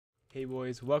Hey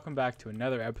boys, welcome back to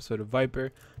another episode of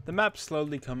Viper. The map's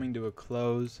slowly coming to a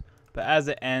close, but as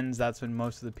it ends, that's when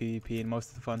most of the PvP and most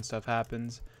of the fun stuff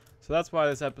happens. So that's why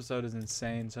this episode is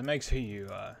insane, so make sure you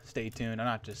stay tuned. I'm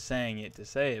not just saying it to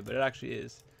say it, but it actually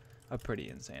is a pretty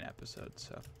insane episode.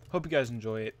 So hope you guys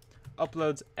enjoy it.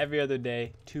 Uploads every other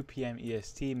day, 2 p.m.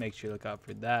 EST. Make sure you look out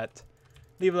for that.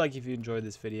 Leave a like if you enjoyed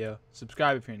this video.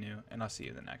 Subscribe if you're new, and I'll see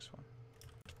you in the next one.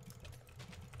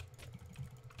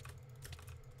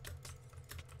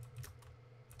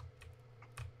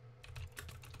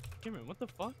 Cameron, what the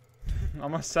fuck?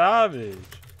 I'm a savage.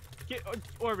 Get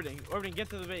orbiting, get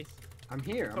to the base. I'm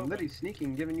here. I'm literally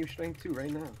sneaking, giving you strength 2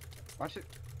 right now. Watch it.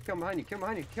 Kill him behind you. Kill him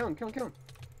behind you. Kill him. Kill him. Kill him.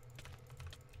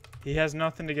 He has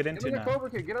nothing to get into Get on now. the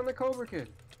Cobra Kid. Get on the Cobra Kid.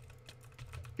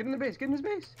 Get in the base. Get in his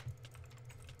base.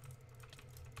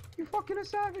 You fucking a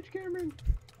savage, Cameron.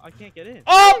 I can't get in.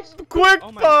 Oh! Quick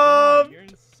Oh my pop! God, you're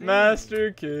insane. Master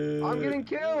Kid. I'm getting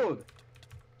killed.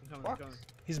 I'm Fuck. coming.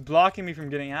 He's blocking me from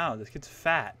getting out. This kid's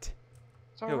fat.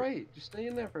 It's alright. Just stay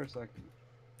in there for a second.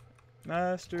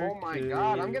 Master Oh my Kid.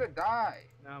 God. I'm gonna die.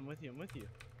 No, I'm with you. I'm with you.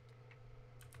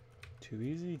 Too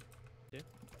easy. Yeah.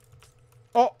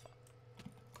 Oh!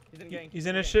 He's in a gang. He's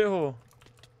in a shithole.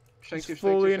 Strength He's 2, strength 2,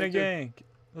 fully in a strength 2. gank.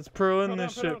 Let's pearl in Put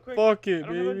this down, shit. quick. Fuck it, I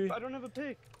baby. I don't have a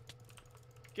pick.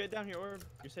 Get down here, or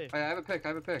you're safe. I have a pick. I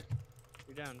have a pick.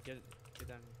 You're down. Get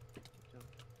down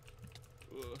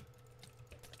here. Ugh.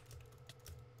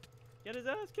 Get his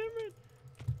ass, Cameron.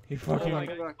 He Oh fucking. my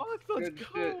God. God. Fuck, let's Good go.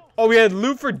 shit. Oh, we had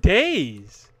loot for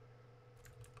days.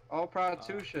 All proud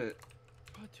 2 shit.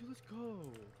 Oh, dude, let's go.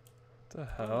 What the Oh,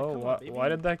 hell? come Why, on, baby. why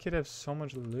did that kid have so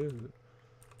much loot?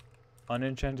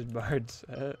 Unenchanted bard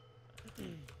set.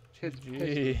 Kid's GG.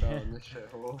 pissed about in this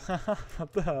shithole.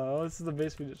 What the hell? This is the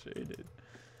base we just raided.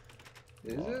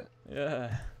 Is it?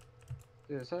 Yeah.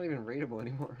 Dude, it's not even raidable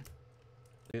anymore.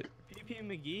 PP and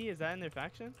McGee, is that in their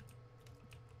faction?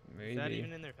 Maybe. Is that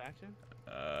even in their faction?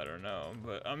 I don't know,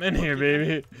 but I'm in here,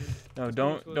 baby. No,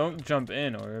 don't jump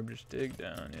in or just dig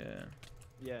down. Yeah.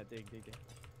 Yeah, dig.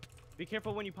 Be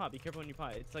careful when you pop.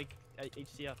 It's like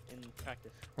HCF in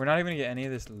practice. We're not even gonna get any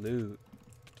of this loot.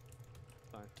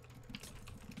 Fine.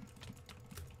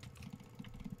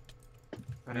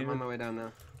 Alright, I'm on my way down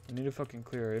now. We need to fucking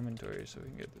clear our inventory so we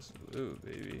can get this loot,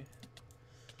 baby.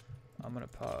 I'm gonna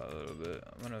pop a little bit.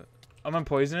 I'm gonna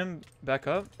poison him. Back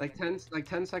up. Like 10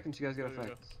 seconds, you guys get Go, go, go.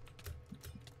 effects.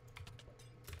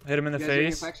 Hit him in the You guys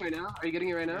getting face. effects right now? Are you getting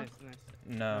it right now? Nice.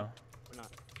 No, We're not.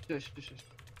 Shush.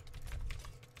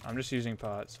 I'm just using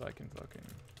pots so I can fucking.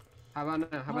 How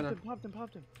about now? How about now?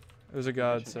 Popped him. It was a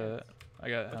god set. I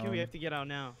got. Okay, we have to get out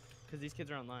now. Because these kids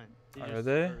are online. Are just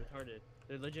they? are retarded.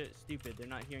 They're legit stupid. They're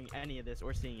not hearing any of this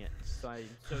or seeing it. So I'm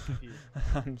so confused.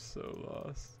 I'm so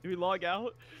lost. Do we log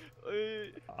out?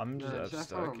 I'm No, just check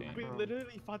stuck. We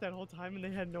literally fought that whole time and they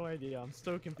had no idea. I'm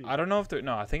so confused. I don't know if they're.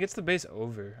 No, I think it's the base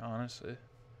over. Honestly.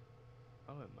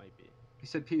 Oh, it might be. He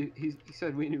said he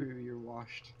said WeInHereBB, you're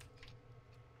washed.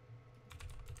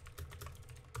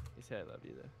 He said I love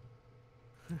you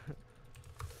though.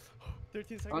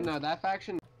 13 seconds. Oh no, that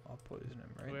faction. I'll poison him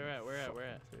right. Where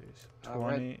at? Face.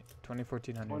 Red. 20,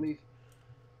 1400. 20.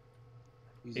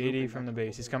 He's 80 looping from back the to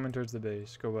base. He's full coming towards the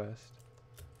base. Go west.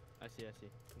 I see. I'm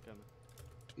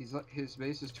coming. His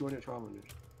base is 200, 1200.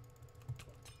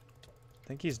 I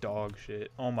think he's dog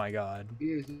shit. Oh my god. He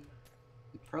is.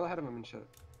 Pearl ahead of him and shit.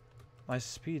 My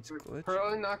speed's glitched.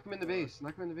 Pearl knock him in the base.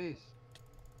 Knock him in the base.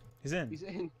 He's in. He's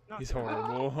in. He's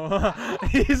horrible.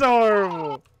 He's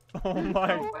horrible. Oh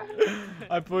my.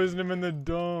 I poisoned him in the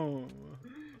dome.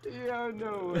 Yeah,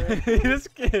 no way. This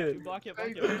kid. Block it.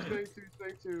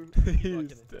 Strength 2.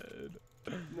 He's dead.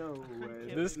 No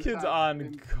way. This kid's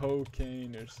on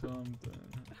cocaine or something.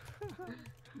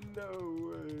 No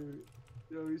way.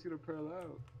 Yo, he's gonna pearl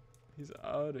out. He's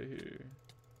out of here.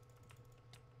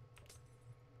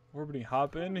 Orbiting,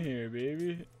 hop in here,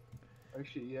 baby.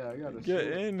 Actually, yeah, I gotta Get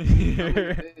switch. in I'm in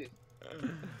here. the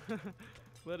base.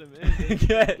 Let him in.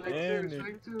 Get Strength in 2, here.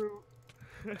 strength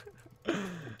 2.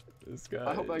 This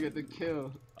guy. I hope I get the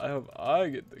kill. I hope I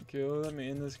get the kill. Let me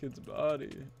in this kid's body.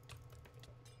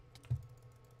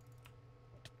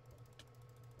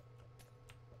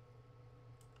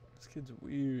 This kid's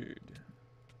weird.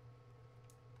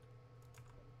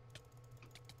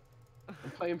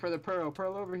 I'm playing for the Pearl.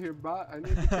 Pearl over here, bot. I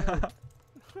need the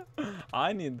kill.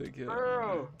 I need the kill.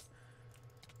 Pearl!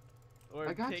 Orb,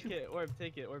 I got take you. it. Orb,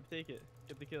 take it.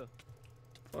 Get the kill.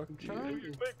 Fuck I'm you. trying.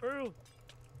 Wait, Pearl.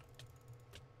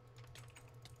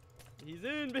 He's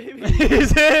in, baby.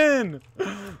 He's in!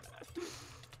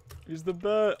 He's the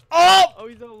best. Oh! Oh,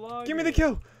 he's a log. Give me the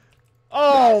kill!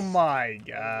 Oh Yes! my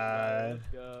god. Let's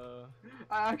go.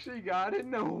 I actually got it.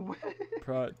 No way.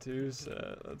 Prot 2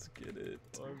 set. Let's get it.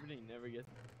 Well, everybody never gets.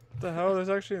 What the hell? There's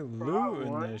actually Prot loot in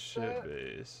 1 this shit set?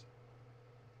 base.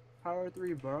 Power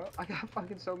 3, bro. I got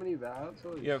fucking so many valves.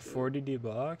 Holy You got shit. 40 D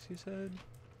blocks, you said?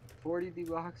 40 D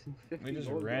blocks and 50 We just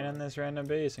gold ran in blocks. this random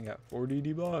base and got 40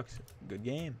 D blocks. Good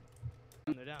game.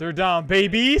 They're down. They're down,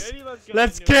 babies. Ready? Let's go.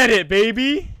 Let's I knew get it,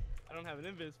 baby. I don't have an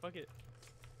invis. Fuck it.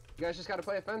 You guys just gotta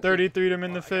play offensive. 33 them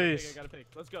in Oh, the I gotta pick, face. I gotta pick.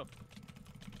 Let's go.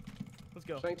 Let's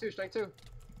go. Strength 2, strength 2.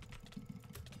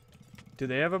 Do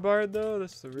they have a bard though?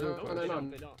 That's the real No, No, question. they no.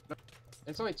 don't. They don't.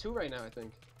 It's only 2 right now, I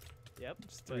think. Yep.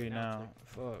 It's but 3 now.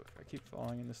 it's Fuck. I keep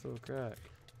falling in this little crack.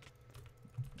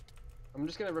 I'm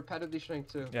just gonna repetitively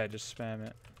strength 2. Yeah, just spam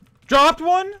it. Dropped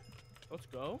one? Let's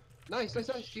go. Nice, nice,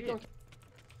 nice. Keep Shit. going.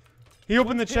 He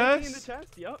opened the Camping in the chest?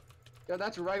 chest. Yep. Yeah,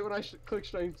 that's right when I click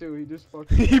strength 2. He just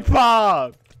fucking. He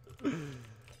popped!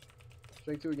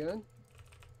 Strength 2 again.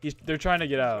 They're trying to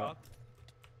get out. Drop.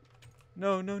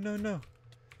 No, no, no, no.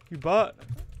 You bought.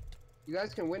 You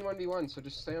guys can win 1v1, so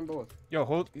just stay on both. Yo,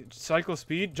 hold. Cycle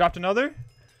speed. Dropped another?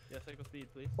 Yeah, cycle speed,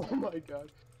 please. Oh my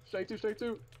god. Strength 2, strength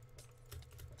 2.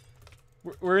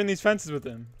 We're in these fences with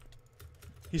him.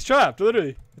 He's trapped,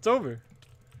 literally. It's over.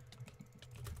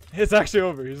 It's actually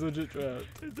over. He's legit trapped.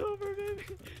 It's over, baby.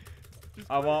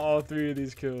 Just I go. want all 3 of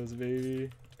these kills, baby.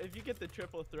 If you get the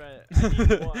triple threat, I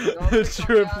need one. Don't just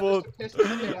come down Triple. just to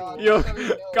piss me off. Yo, 7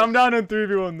 kills. come down and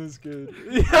 3v1 this kid.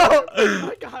 Yo!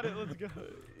 I got it. Let's go.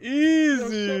 Yo, so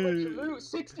much Easy. loot.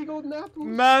 60 golden apples.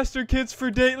 Master kits for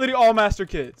date. Literally all master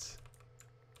kits.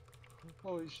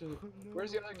 Holy shit. No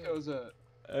Where's the other way. kills at?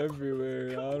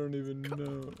 Everywhere. I don't even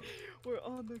know. We're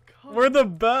on the cover. We're the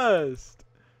best.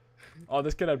 Oh,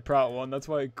 this kid had Prot 1. That's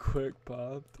why he quick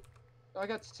popped. I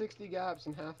got 60 gaps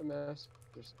and half a mask.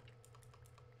 Let's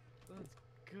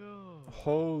go.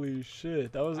 Holy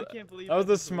shit. That was I can't believe the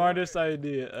just smartest worked.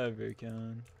 idea ever,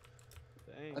 Ken.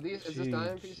 Dang. Are these, is this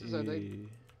diamond pieces? Are they? GG.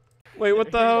 Wait,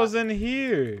 what the hell's in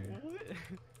here? What?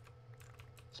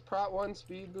 It's Prot 1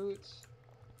 speed boots.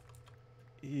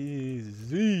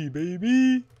 Easy,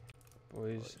 baby.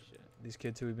 Holy Boys, shit. these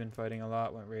kids who we've been fighting a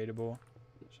lot went raidable.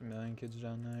 There's a million kids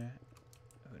down there.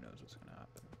 Who knows what's gonna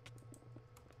happen.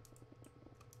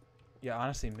 Yeah,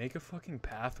 honestly, make a fucking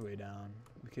pathway down.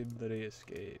 We could literally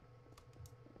escape.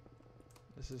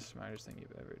 This is the smartest thing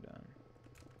you've ever done.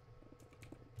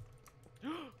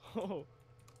 Oh,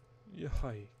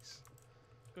 Yikes.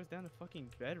 goes down to fucking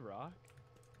bedrock.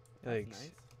 That's Yikes.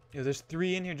 nice. Yo, there's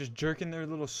 3 in here just jerking their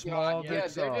little small Yeah,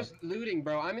 dicks they're off. just looting,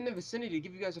 bro. I'm in the vicinity to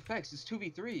give you guys effects. It's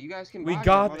 2v3. You guys can. We buy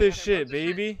got them. this You shit,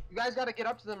 baby. guys gotta get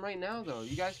up to them right now, though.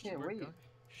 You guys can't We're wait. going-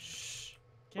 Shh.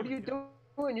 What are you Cameron,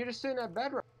 doing? You're just sitting at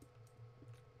bedrock.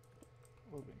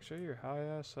 Well, make sure you're high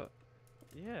ass up.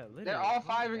 Yeah, literally. They're all calm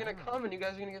 5 are gonna down. come, and you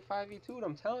guys are gonna get 5v2'd.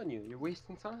 I'm telling you, you're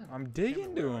wasting time. I'm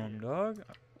digging to where are him, you? dog.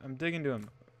 I'm digging to him.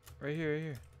 Right here, right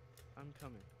here. I'm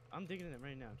coming. I'm digging in it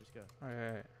right now. Just go.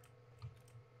 Alright.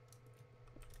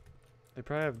 They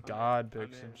probably have I'm in, God I'm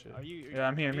picks in. and shit. Are you? Yeah,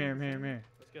 I'm here, are I'm you here, in I'm the here, I'm vicinity? here.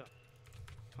 Let's go.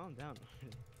 Calm down.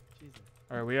 Jesus.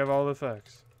 Alright, we have all the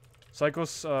effects.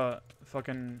 Cycles,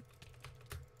 fucking...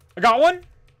 I got one!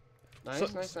 Nice, So-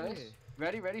 nice, nice. Hey.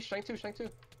 Ready, ready. Strength 2, strength 2.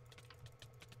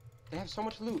 They have so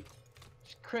much loot.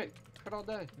 Just crit all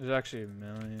day. There's actually a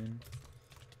million.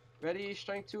 Ready,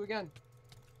 strength 2 again.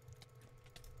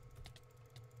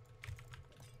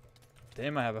 They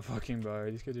might have a fucking bar.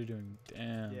 These kids are doing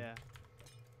damn. Yeah.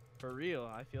 For real,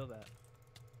 I feel that.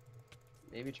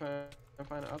 Maybe try and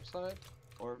find an upside.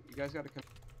 Or you guys gotta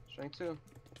strength 2.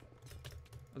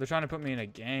 They're trying to put me in a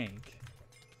gank.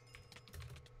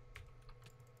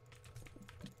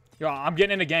 Yo, I'm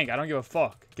getting in a gank. I don't give a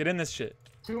fuck. Get in this shit.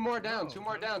 2 more down, No, 2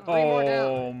 more no, down, no. 3 more down.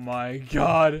 Oh my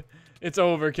god. It's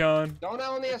over, Keon. Don't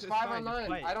only has It's 5 fine, on just 9.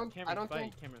 fight. I don't Cameron, fight.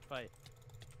 think. Cameron, fight.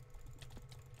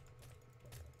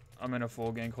 I'm in a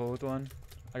full gank hole with one.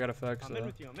 I got effects. I'm in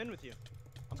with you. I'm in with you.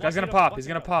 I'm This guy's gonna blocking up, pop. He's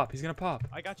gonna blocking up. pop. He's gonna pop.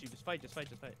 I got you. Just fight. Just fight.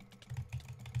 Just fight.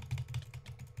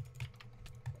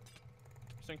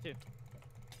 Strength 2.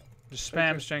 Just Strength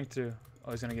spam two. strength 2.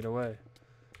 Oh, he's gonna get away.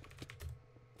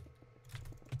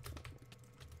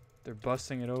 They're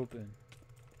busting it open.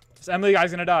 This Emily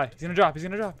guy's gonna die. He's gonna drop. He's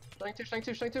gonna drop. Strength 2, strength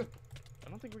 2, strength 2. I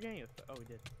don't think we're getting it. Oh, we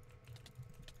did.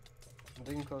 I'm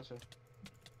digging closer.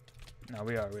 No,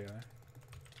 we are. We are.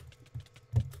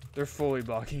 They're fully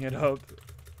blocking it up.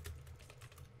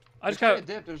 I just They're trying got.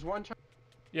 to dip. There's one.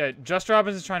 Yeah, Just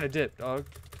Robbins is trying to dip, dog.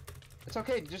 It's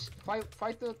okay. Just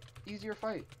fight the easier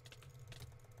fight.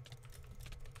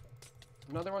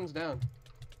 Another one's down.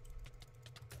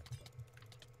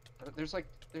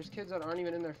 There's kids that aren't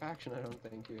even in their faction. I don't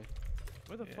think here.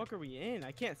 Where the Yeah. fuck are we in?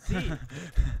 I can't see.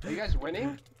 Are you guys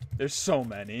winning? There's so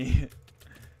many.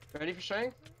 Ready for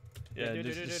strength? Yeah, do,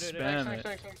 just do, just do, do. spam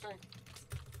Strength, it. strength.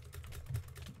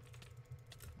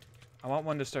 I want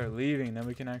one to start leaving, then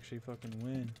we can actually fucking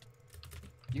win.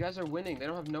 You guys are winning. They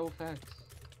don't have no effects.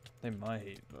 They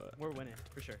might, but We're winning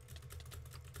for sure.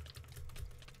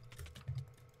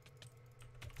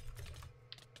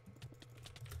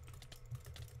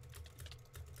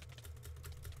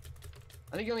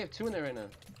 I think you only have 2 in there right now.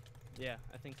 Yeah,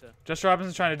 I think so. Just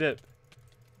Robinson's trying to dip.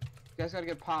 You guys gotta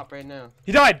get pop right now.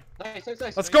 He died. Nice.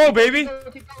 Let's go, baby.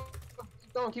 Keep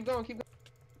going.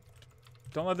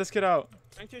 Don't let this get out.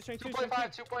 Strength 2, strength 2,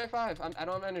 2.5. I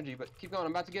don't have energy, but keep going.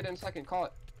 I'm about to get it in a second. Call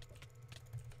it.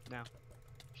 Now.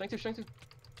 Strength 2.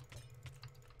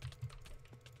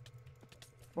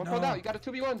 One No. pulled out. You got a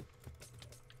 2v1.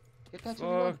 Get that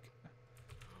 2v1. Fuck.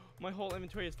 My whole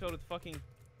inventory is filled with fucking...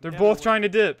 They're Never both work. trying to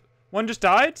dip. One just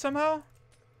died somehow?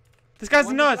 This guy's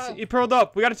One nuts. just died. He pearled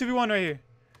up. We got a 2v1 right here.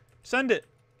 Send it.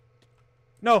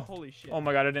 No. Holy shit. Oh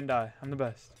my god, I didn't die. I'm the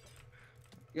best.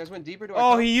 You guys went deeper? Do I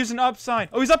Oh, come? he used an up sign.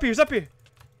 Oh, he's up here.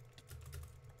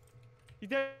 He's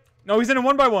dead. No, he's in a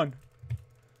 1x1.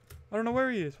 I don't know where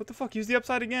he is. What the fuck? Use the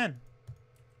upside again.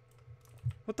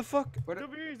 What the fuck? Where He's the-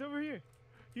 over here, he's over here.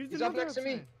 Use He's up another next to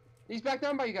me. upside. He's back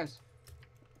down by you guys.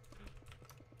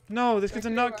 No, this kid's a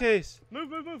Thank you. nutcase. Move,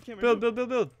 Cameron.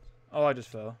 Build. Oh, I just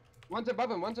fell. One's above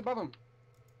him.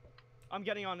 I'm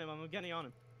getting on him,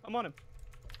 I'm on him.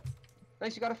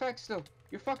 Nice, you got effects still.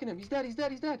 You're fucking him. He's dead.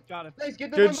 Got him. Nice,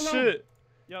 get the Good one below. shit.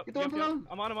 Yep, Get the one below him.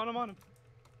 I'm on him.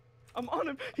 I'm on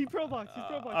him. He pro boxed.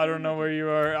 I don't know where you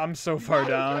are. I'm so far got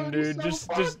it, down, Kevin, dude. you're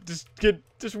so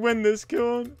Just win this,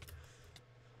 kill him.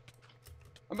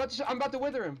 I'm about to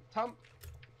wither him. Tom.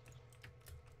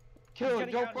 Kill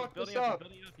him. Don't fuck this up.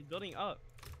 He's building up.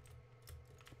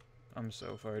 I'm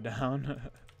so far down.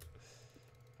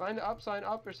 Find the up sign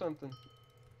up or something.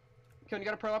 Kevin, you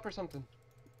gotta pearl up or something.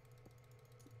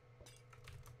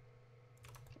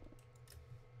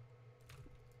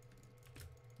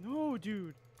 No,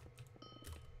 dude.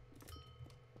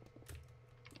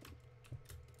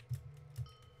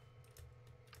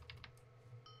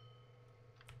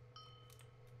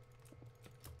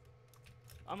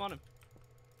 I'm on him.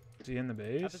 Is he in the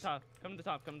base? At the top. Come to the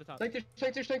top.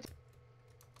 Strength.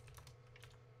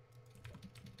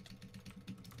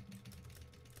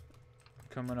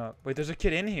 Coming up. Wait, there's a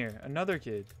kid in here. Another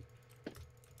kid.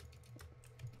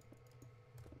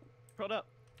 Curled up.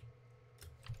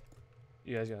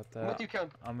 You guys got I'm with that. you, Kevin.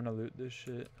 I'm gonna loot this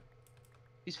shit.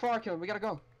 He's far, Kevin. We gotta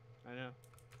go. I know.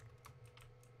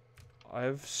 I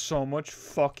have so much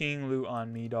fucking loot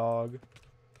on me, dog.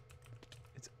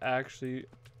 It's actually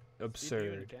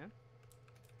absurd.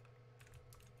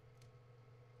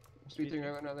 Speed 3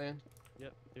 right now, land.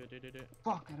 Yep. Do it.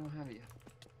 Fuck, I don't have it yet.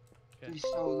 Okay. He's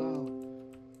so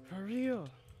low. For real.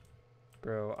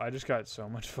 Bro, I just got so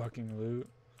much fucking loot.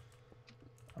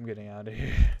 I'm getting out of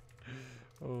here.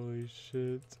 Holy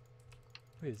shit.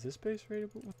 Wait, is this base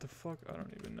raidable? What the fuck? I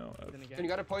don't even know. Then again. Then you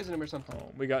gotta poison him or something.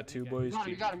 Oh, we got 2 Okay. boys.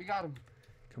 You got him.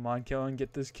 Come on, Kellen,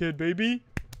 get this kid, baby.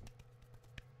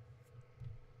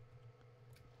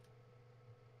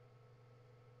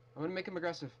 I'm gonna make him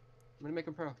aggressive. I'm gonna make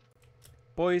him pro.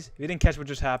 Boys, if you didn't catch what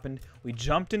just happened, we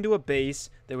jumped into a base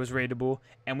that was raidable,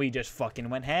 and we just fucking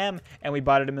went ham, and we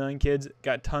bought it 1,000,000 kids,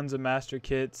 got tons of master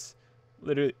kits,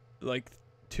 literally like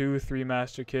 2-3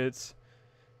 master kits,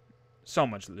 so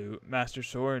much loot, master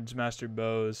swords, master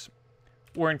bows,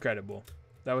 we're incredible.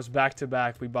 That was back to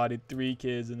back. We bodied 3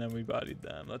 kids, and then we bodied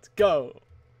them. Let's go.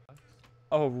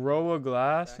 Oh, row of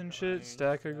glass Stack and of shit, iron,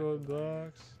 stack of gold of iron.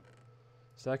 blocks,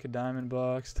 stack of diamond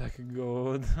blocks, stack of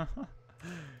gold.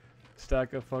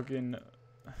 Stack of fucking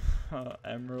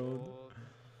emerald. Gold.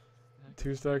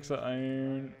 2 stacks of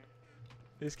iron.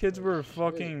 These kids were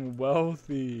fucking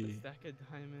wealthy. Stack of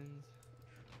diamonds.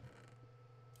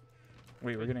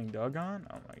 Wait, we're getting dug on?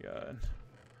 Oh my god.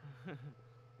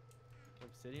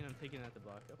 Obsidian, I'm taking that to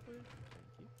block up for you.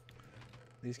 Thank you.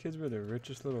 These kids were the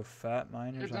richest little fat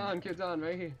miners. Kids on,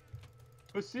 right here.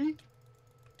 Let's see.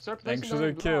 Start Thanks placing for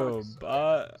the down kill,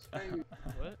 blocks. but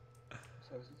What?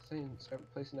 So I was saying, start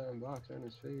placing down blocks right in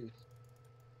his face.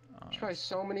 Oh, Try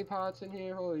so many pots in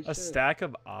here, holy a shit. stack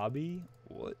of obby?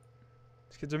 What?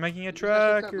 These kids are making a Use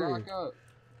that shit to tracker. block up.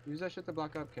 Use that shit to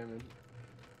block up, Kevin.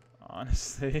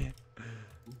 Honestly.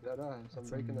 That eyes. I'm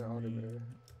That's breaking their auto mean. barrier.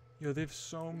 Yo, they have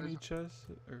so many chests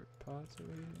or pots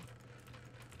over here.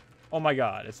 Oh my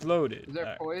god, it's loaded. Is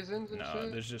there poisons and no,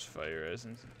 shit? there's just fire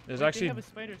essence. There's Wait, they actually have a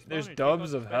spider there's spawner. Take dubs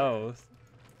out of the spider. health.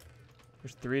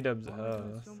 There's 3 dubs of Oh my God,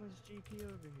 health. so much GP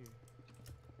over here.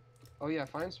 Oh yeah,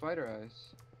 find spider eyes.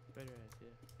 Spider eyes,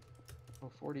 yeah.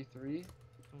 Oh, 43.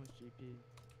 So much GP.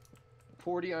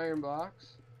 40 iron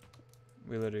blocks.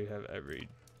 We literally have every...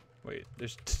 Wait,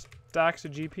 there's stacks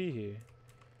of GP here.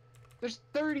 There's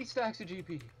 30 stacks of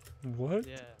GP. What?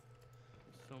 Yeah.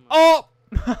 So much. Oh!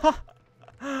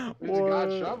 There's a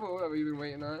god shovel that we've been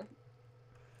waiting on.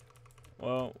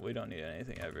 Well, we don't need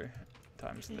anything ever.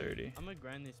 Times 30. I'm gonna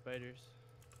grind these spiders.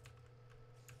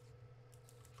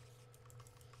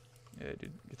 Yeah,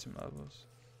 dude, get some levels.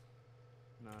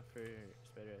 Nah, for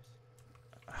spider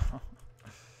eyes.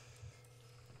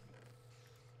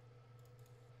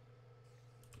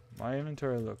 My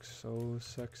inventory looks so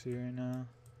sexy right now.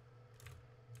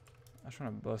 I just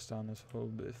want to bust down this whole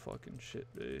bit fucking shit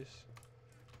base.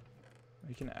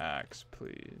 Make an axe,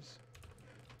 please.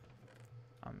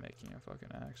 I'm making a fucking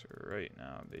axe right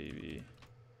now, baby.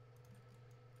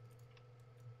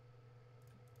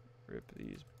 Rip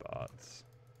these bots.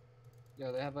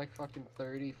 Yo, they have like fucking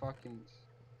 30 fucking.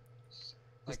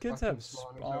 These kids have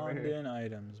spawned in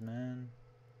items, man.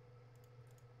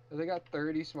 They got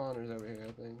 30 spawners over here,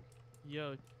 I think.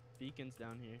 Yo, beacons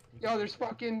down here. Yo, there's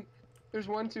fucking. There's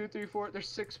 1, 2, 3, 4. There's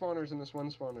 6 spawners in this one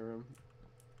spawner room.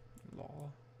 Lol.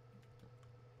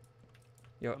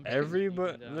 Yo, I'm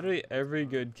literally every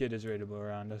good kid is raidable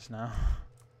around us now.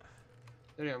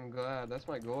 Dude, I'm glad. That's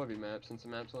my goal every map, since the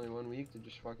map's only 1 week, to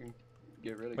just fucking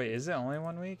get rid of Wait, kids. is it only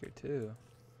 1 week or 2?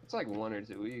 It's like 1 or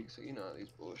 2 weeks, so you know how these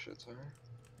bullshits are.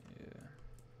 Yeah.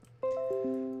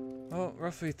 Well,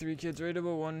 roughly 3 kids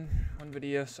raidable, one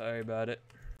video. Sorry about it.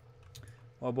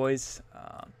 Well, boys,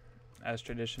 as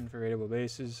tradition for raidable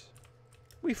bases,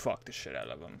 we fucked the shit out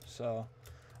of them. So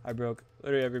I broke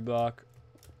literally every block,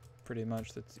 pretty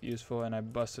much, that's useful, and I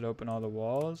busted open all the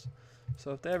walls.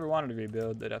 So if they ever wanted to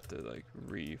rebuild, they'd have to like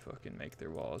fucking make their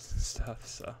walls and stuff.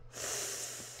 So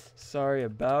sorry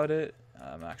about it.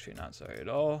 I'm actually not sorry at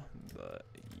all, but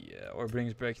yeah. Or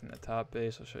brings breaking the top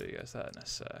base. I'll show you guys that in a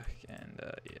sec. And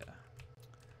yeah.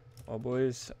 Well,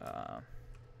 boys,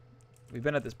 we've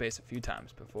been at this base a few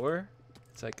times before.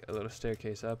 It's like a little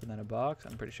staircase up and then a box.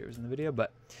 I'm pretty sure it was in the video,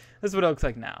 but this is what it looks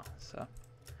like now. So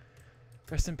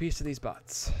rest in peace to these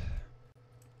bots.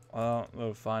 Well,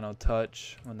 little final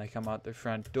touch when they come out their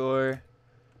front door.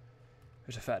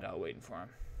 There's a fat dog waiting for them.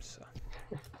 So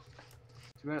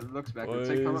Too bad it looks backwards.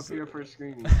 Say, come up boys. here for a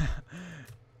screening.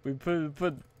 We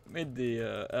made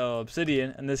the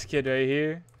obsidian, and this kid right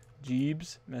here,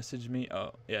 Jeebs, messaged me.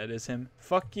 Oh yeah, it is him.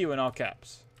 Fuck you in all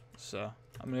caps. So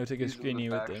I'm gonna go take a He's in the screenie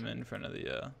with him in front of the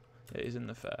yeah, he's in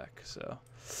the fac. So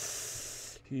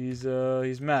he's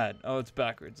mad. Oh, it's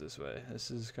backwards this way.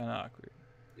 This is kind of awkward.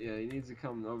 Yeah, he needs to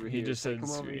come over He here. just Say, said come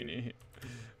over here. screenie.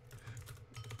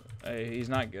 Hey, he's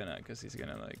not gonna, cause he's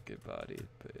gonna like get bodied.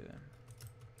 But yeah.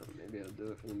 Oh, maybe I'll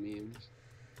do it for the memes.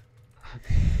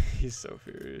 He's so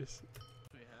furious.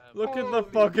 We have. Look at the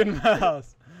Holy fucking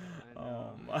mouse. I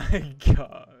Oh know. my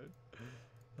god.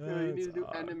 Yeah, you need to do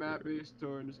That's end the map awkward. base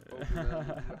tour and just open that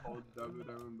and the whole W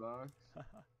box.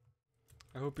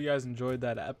 I hope you guys enjoyed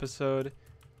that episode.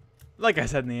 Like I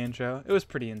said in the intro, it was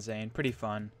pretty insane, pretty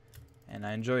fun, and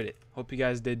I enjoyed it. Hope you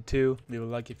guys did too. Leave a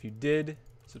like if you did.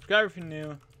 Subscribe if you're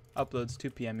new. Uploads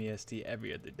 2 p.m. EST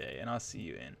every other day, and I'll see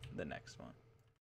you in the next one.